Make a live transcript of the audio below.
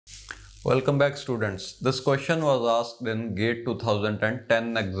Welcome back, students. This question was asked in GATE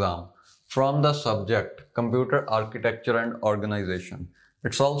 2010 exam from the subject Computer Architecture and Organization.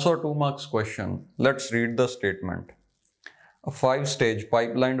 It's also a 2 marks question. Let's read the statement. A 5-stage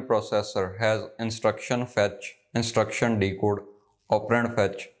pipeline processor has instruction fetch, instruction decode, operand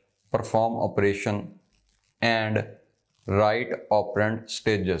fetch, perform operation, and write operand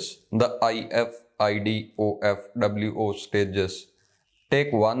stages. The IF, ID, OF, WO stages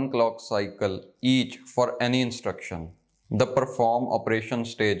take 1 clock cycle each for any instruction. The perform operation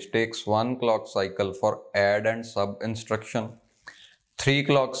stage takes 1 clock cycle for add and sub instruction, 3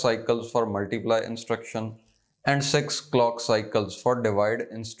 clock cycles for multiply instruction, and 6 clock cycles for divide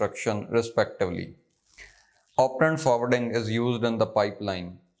instruction respectively. Operand forwarding is used in the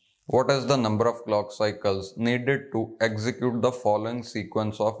pipeline. What is the number of clock cycles needed to execute the following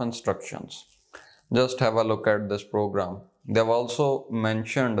sequence of instructions? Just have a look at this program. They have also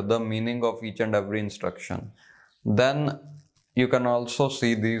mentioned the meaning of each and every instruction. Then you can also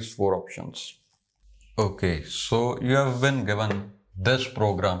see these 4 options. Okay, so you have been given this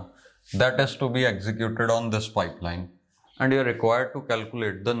program that is to be executed on this pipeline, and you are required to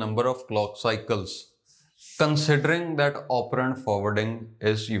calculate the number of clock cycles considering that operand forwarding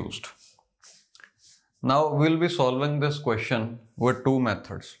is used. Now we'll be solving this question with 2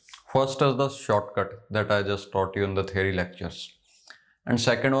 methods. First is the shortcut that I just taught you in the theory lectures. And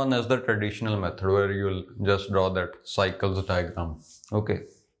second one is the traditional method where you'll just draw that cycles diagram. Okay.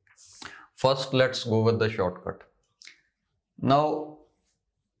 First, let's go with the shortcut. Now,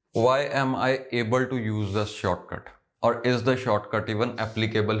 why am I able to use this shortcut? Or is the shortcut even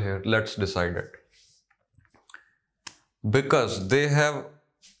applicable here? Let's decide it. Because they have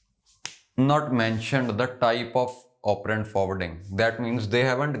not mentioned the type of operand forwarding. That means they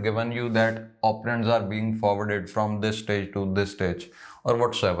haven't given you that operands are being forwarded from this stage to this stage or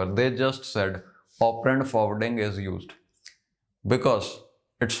whatsoever. They just said operand forwarding is used. Because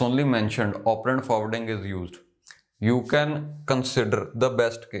it's only mentioned operand forwarding is used, you can consider the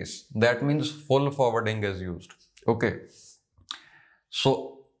best case. That means full forwarding is used. Okay.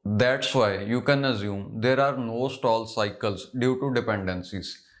 So that's why you can assume there are no stall cycles due to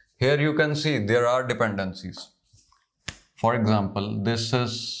dependencies. Here you can see there are dependencies. For example, this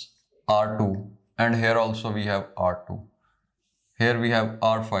is R2 and here also we have R2. Here we have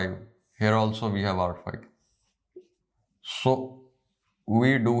R5. Here also we have R5. So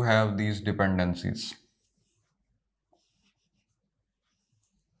we do have these dependencies.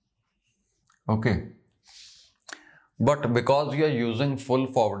 Okay. But because we are using full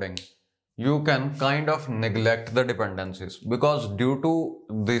forwarding, you can kind of neglect the dependencies, because due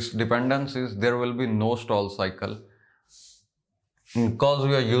to these dependencies there will be no stall cycle because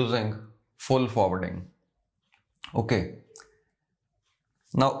we are using full forwarding. Okay.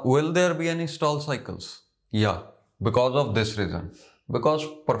 Now, will there be any stall cycles? Yeah, because of this reason. Because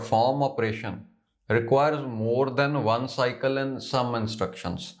perform operation requires more than 1 cycle in some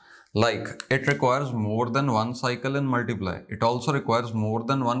instructions. Like it requires more than 1 cycle in multiply. It also requires more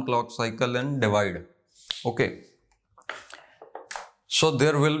than 1 clock cycle in divide. Okay. So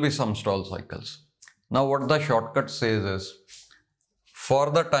there will be some stall cycles. Now what the shortcut says is,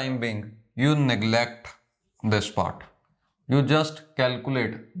 for the time being, you neglect this part. You just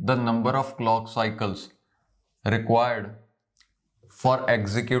calculate the number of clock cycles required for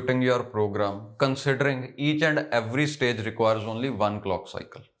executing your program, considering each and every stage requires only 1 clock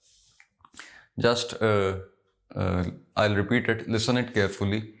cycle. Just, I'll repeat it, listen it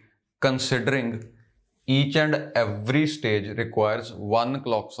carefully. Considering each and every stage requires 1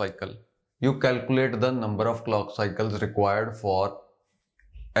 clock cycle, you calculate the number of clock cycles required for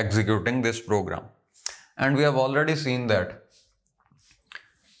executing this program. And we have already seen that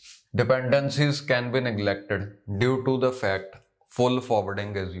dependencies can be neglected due to the fact full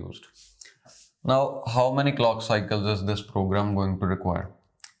forwarding is used. Now, how many clock cycles is this program going to require?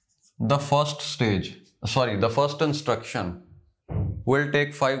 The first instruction will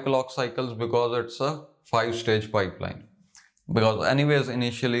take 5 clock cycles because it's a 5-stage pipeline. Because anyways,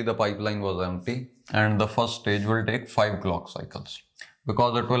 initially the pipeline was empty and the first stage will take 5 clock cycles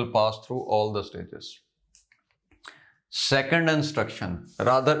because it will pass through all the stages. Second instruction,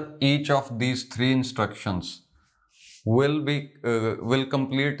 rather each of these 3 instructions will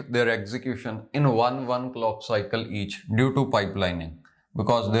complete their execution in 1 clock cycle each due to pipelining,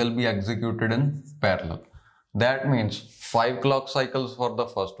 because they'll be executed in parallel. That means 5 clock cycles for the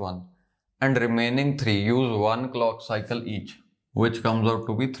first one and remaining 3 use 1 clock cycle each, which comes out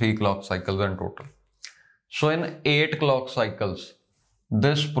to be 3 clock cycles in total. So in 8 clock cycles,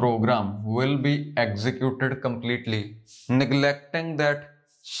 this program will be executed completely, neglecting that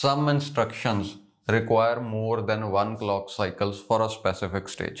some instructions require more than one clock cycles for a specific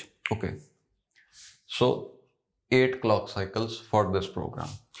stage. Okay, so 8 clock cycles for this program.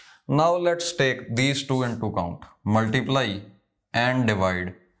 Now let's take these two into account. Multiply and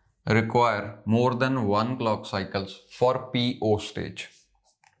divide require more than one clock cycles for PO stage.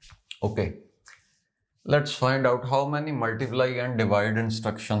 Okay, let's find out how many multiply and divide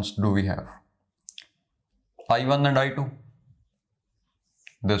instructions do we have. I1 and I2,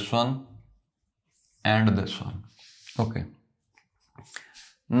 this one and this one. Okay,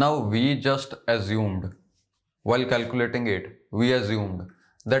 now we just assumed, while calculating it, we assumed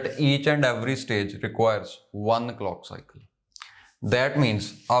that each and every stage requires one clock cycle. That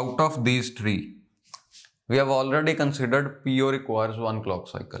means out of these three, we have already considered PO requires one clock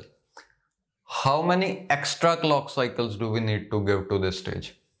cycle. How many extra clock cycles do we need to give to this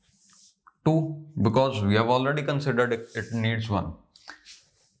stage? 2, because we have already considered it needs one.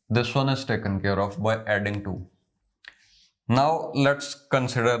 This one is taken care of by adding 2. Now let's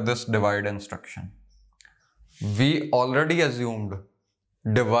consider this divide instruction. We already assumed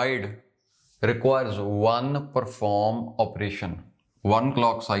divide requires one perform operation, one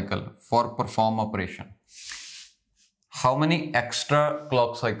clock cycle for perform operation. How many extra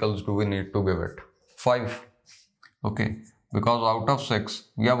clock cycles do we need to give it? 5. Okay, because out of 6,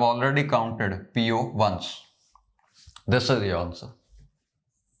 we have already counted PO once. This is the answer.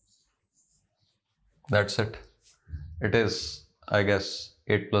 That's it. It is, I guess,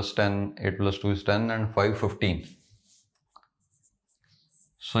 8 plus 10, 8 plus 2 is 10 and 5, 15.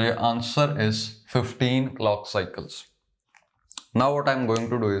 So your answer is 15 clock cycles. Now what I'm going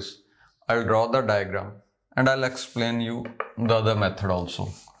to do is, I'll draw the diagram and I'll explain you the other method also.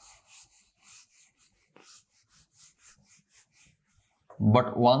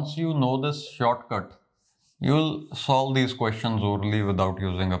 But once you know this shortcut, you'll solve these questions orally without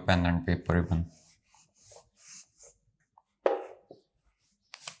using a pen and paper even.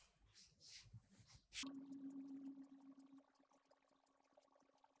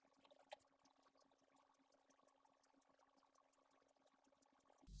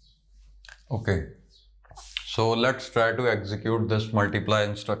 Okay, so let's try to execute this multiply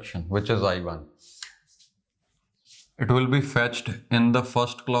instruction, which is I1. It will be fetched in the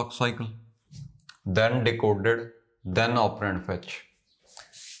first clock cycle, then decoded, then operand fetch.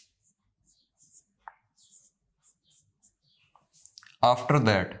 After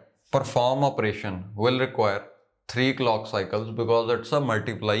that, perform operation will require 3 clock cycles because it's a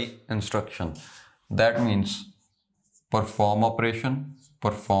multiply instruction. That means perform operation,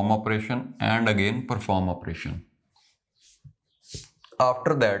 and again perform operation.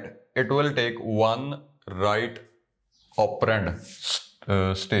 After that, it will take one write operand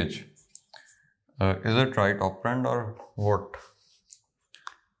stage. Is it write operand or what?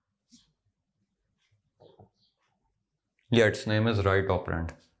 Yeah, its name is write operand.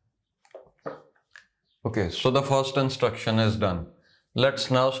 Okay, so the first instruction is done.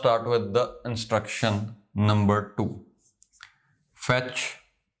 Let's now start with the instruction number 2. Fetch,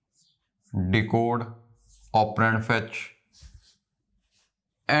 decode, operand fetch,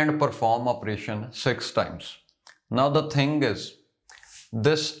 and perform operation 6 times. Now the thing is,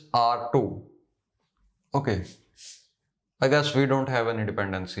 this R2, okay, I guess we don't have any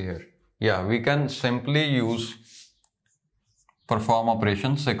dependency here. Yeah, we can simply use perform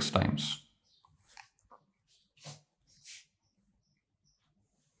operation 6 times.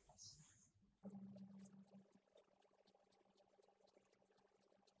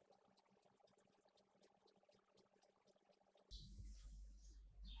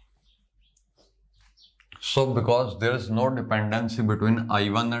 So because there is no dependency between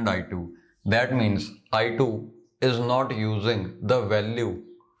I1 and I2, that means I2 is not using the value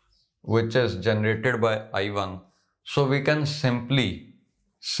which is generated by I1. So we can simply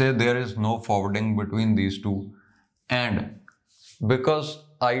say there is no forwarding between these two, and because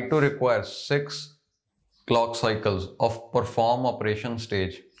I2 requires 6 clock cycles of perform operation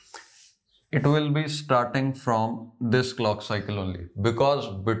stage, it will be starting from this clock cycle only, because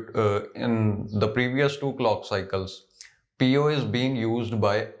in the previous 2 clock cycles, PO is being used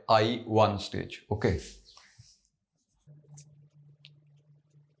by I1 stage. Okay.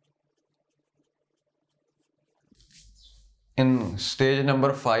 In stage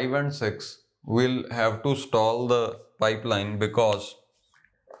number 5 and 6, we'll have to stall the pipeline because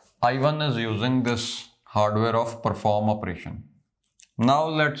I1 is using this hardware of perform operation. Now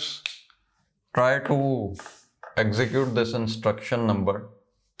let's try to execute this instruction number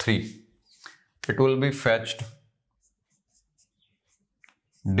 3. It will be fetched,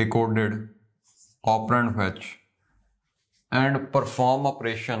 decoded, operand fetch, And perform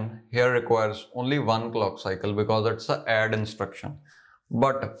operation here requires only one clock cycle because it's a add instruction.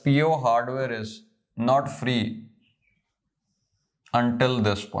 But PO hardware is not free until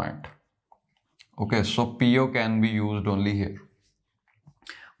this point. Okay, so PO can be used only here.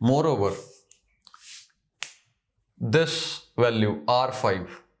 Moreover, this value R5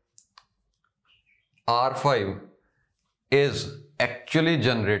 is actually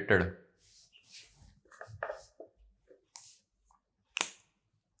generated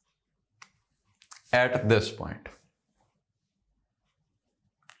at this point.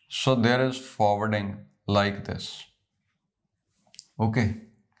 So there is forwarding like this. Okay.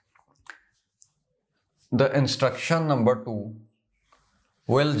 The instruction number 2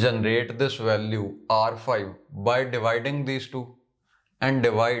 will generate this value R5 by dividing these two, and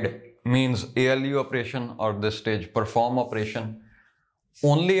divide means ALU operation or this stage perform operation.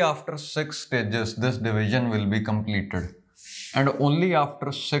 Only after 6 stages this division will be completed, and only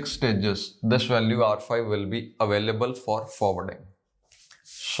after 6 stages this value R5 will be available for forwarding.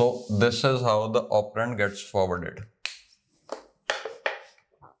 So this is how the operand gets forwarded.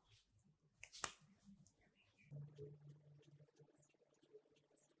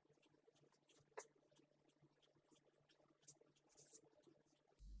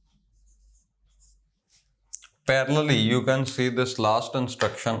 Parallelly, you can see this last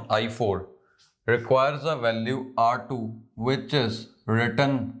instruction I4 requires a value R2 which is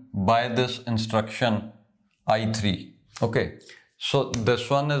written by this instruction I3. Okay, so this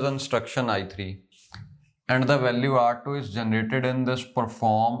one is instruction I3 and the value R2 is generated in this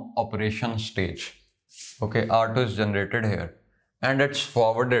perform operation stage. Okay, R2 is generated here and it's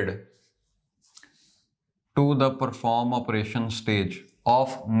forwarded to the perform operation stage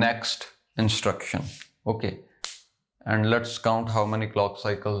of next instruction. Okay. And let's count how many clock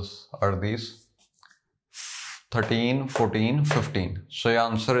cycles are these. 13, 14, 15. So your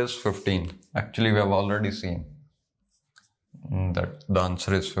answer is 15. Actually, we have already seen that the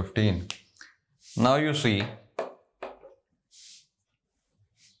answer is 15. Now you see,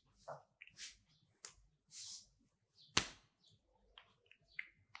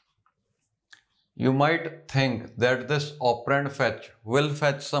 you might think that this operand fetch will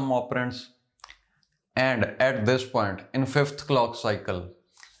fetch some operands. And at this point, in 5th clock cycle,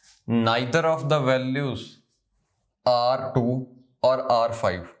 neither of the values R2 or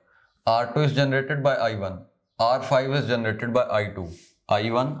R5. R2 is generated by I1. R5 is generated by I2.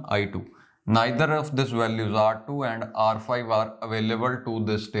 I1, I2. Neither of these values R2 and R5 are available to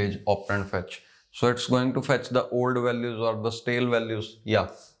this stage operand fetch. So it's going to fetch the old values or the stale values. Yeah,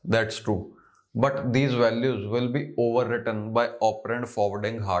 that's true. But these values will be overwritten by operand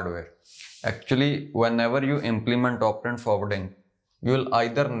forwarding hardware. Actually, whenever you implement operand forwarding, you will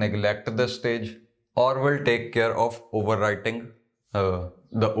either neglect this stage or will take care of overwriting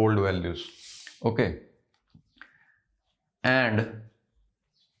the old values. Okay. And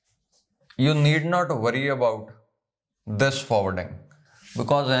you need not worry about this forwarding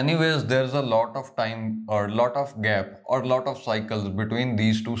because anyways there's a lot of time or lot of gap or lot of cycles between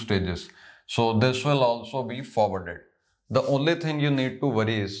these two stages. So this will also be forwarded. The only thing you need to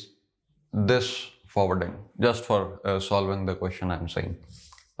worry is this forwarding, just for solving the question I'm saying.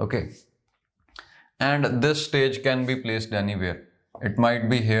 Okay. And this stage can be placed anywhere. It might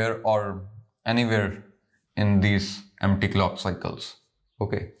be here or anywhere in these empty clock cycles.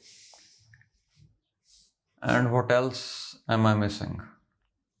 Okay. And what else am I missing?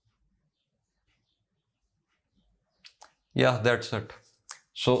 Yeah, that's it.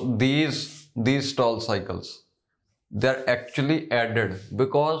 So these stall cycles, they're actually added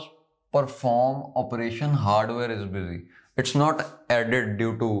because perform operation hardware is busy. It's not added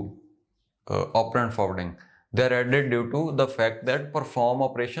due to operand forwarding. They're added due to the fact that perform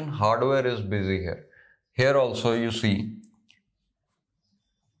operation hardware is busy here. Here also you see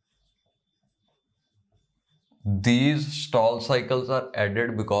these stall cycles are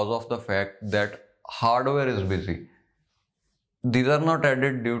added because of the fact that hardware is busy. These are not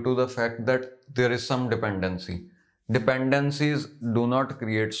added due to the fact that there is some dependency. Dependencies do not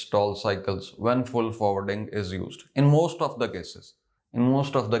create stall cycles when full forwarding is used. In most of the cases,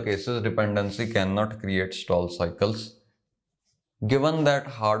 dependency cannot create stall cycles given that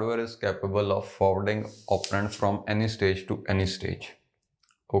hardware is capable of forwarding operand from any stage to any stage.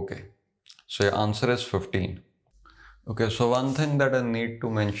 Okay, so your answer is 15. Okay, so one thing that I need to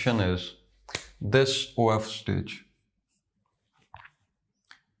mention is this OF stage.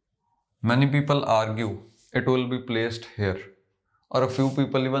 Many people argue it will be placed here, or a few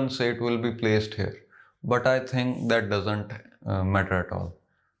people even say it will be placed here, but I think that doesn't matter at all.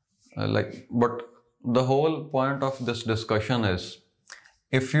 But the whole point of this discussion is,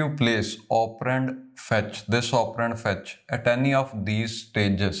 if you place operand fetch, this operand fetch at any of these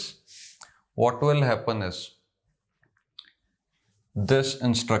stages, what will happen is, this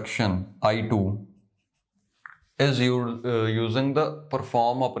instruction I2 is using the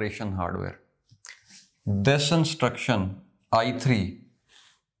perform operation hardware. This instruction I3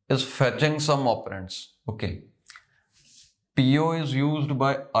 is fetching some operands. Okay. PO is used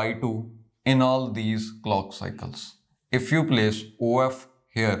by I2 in all these clock cycles. If you place OF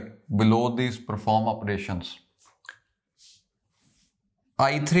here below these perform operations,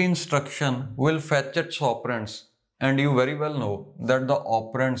 I3 instruction will fetch its operands, and you very well know that the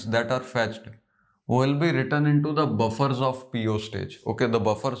operands that are fetched will be written into the buffers of PO stage. Okay, the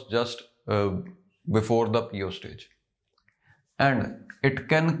buffers just before the PO stage. And it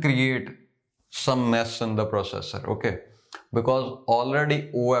can create some mess in the processor, okay, because already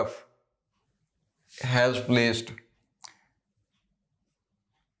OF has placed,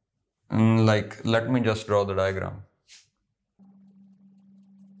 like, let me just draw the diagram.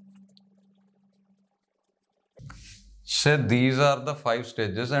 Say these are the 5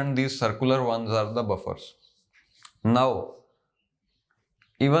 stages and these circular ones are the buffers. Now,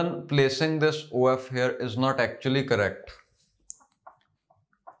 even placing this OF here is not actually correct.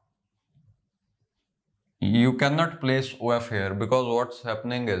 You cannot place OF here because what's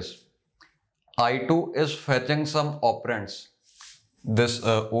happening is, I2 is fetching some operands. This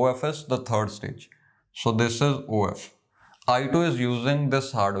OF is the 3rd stage. So this is OF. I2 is using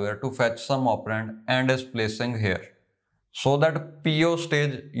this hardware to fetch some operand and is placing here, so that PO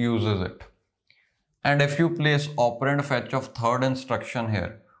stage uses it. And if you place operand fetch of 3rd instruction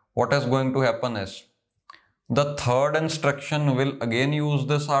here, what is going to happen is, the 3rd instruction will again use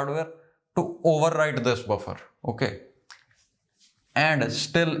this hardware to overwrite this buffer. Okay. And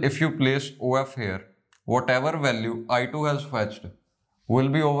still, if you place OF here, whatever value I2 has fetched will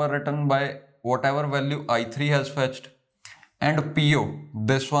be overwritten by whatever value I3 has fetched, and PO,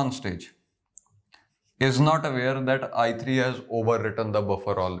 this one stage, is not aware that I3 has overwritten the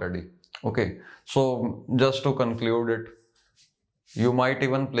buffer already. Okay, so just to conclude it, you might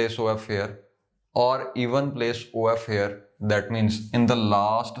even place OF here or even place OF here. That means in the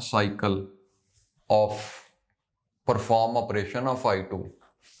last cycle of perform operation of I2.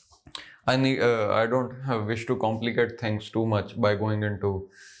 I don't wish to complicate things too much by going into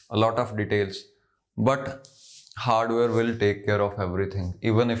a lot of details, but hardware will take care of everything.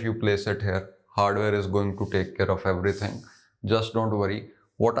 Even if you place it here, hardware is going to take care of everything. Just don't worry.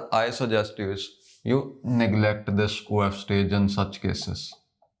 What I suggest you is, you neglect this OF stage in such cases.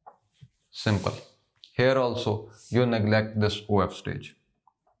 Simple. Here also, you neglect this OF stage.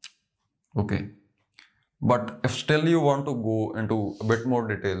 Okay. But if still you want to go into a bit more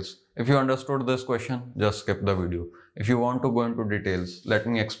details, if you understood this question, just skip the video. If you want to go into details, let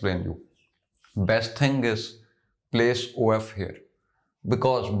me explain you. Best thing is, place OF here,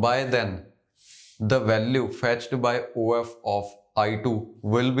 because by then the value fetched by OF of I2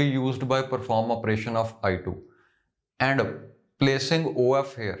 will be used by perform operation of I2, and placing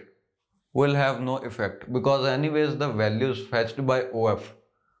OF here will have no effect, because anyways the values fetched by OF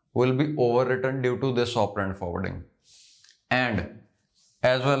will be overwritten due to this operand forwarding, and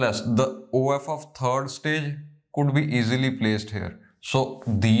as well as the OF of 3rd stage could be easily placed here. So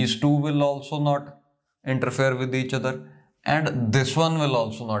these two will also not interfere with each other, and this one will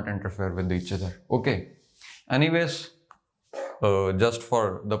also not interfere with each other. Okay. Anyways, just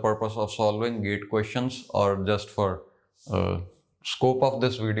for the purpose of solving gate questions, or just for scope of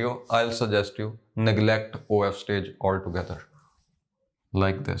this video, I'll suggest you neglect OF stage altogether.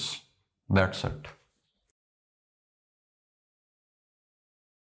 Like this. That's it.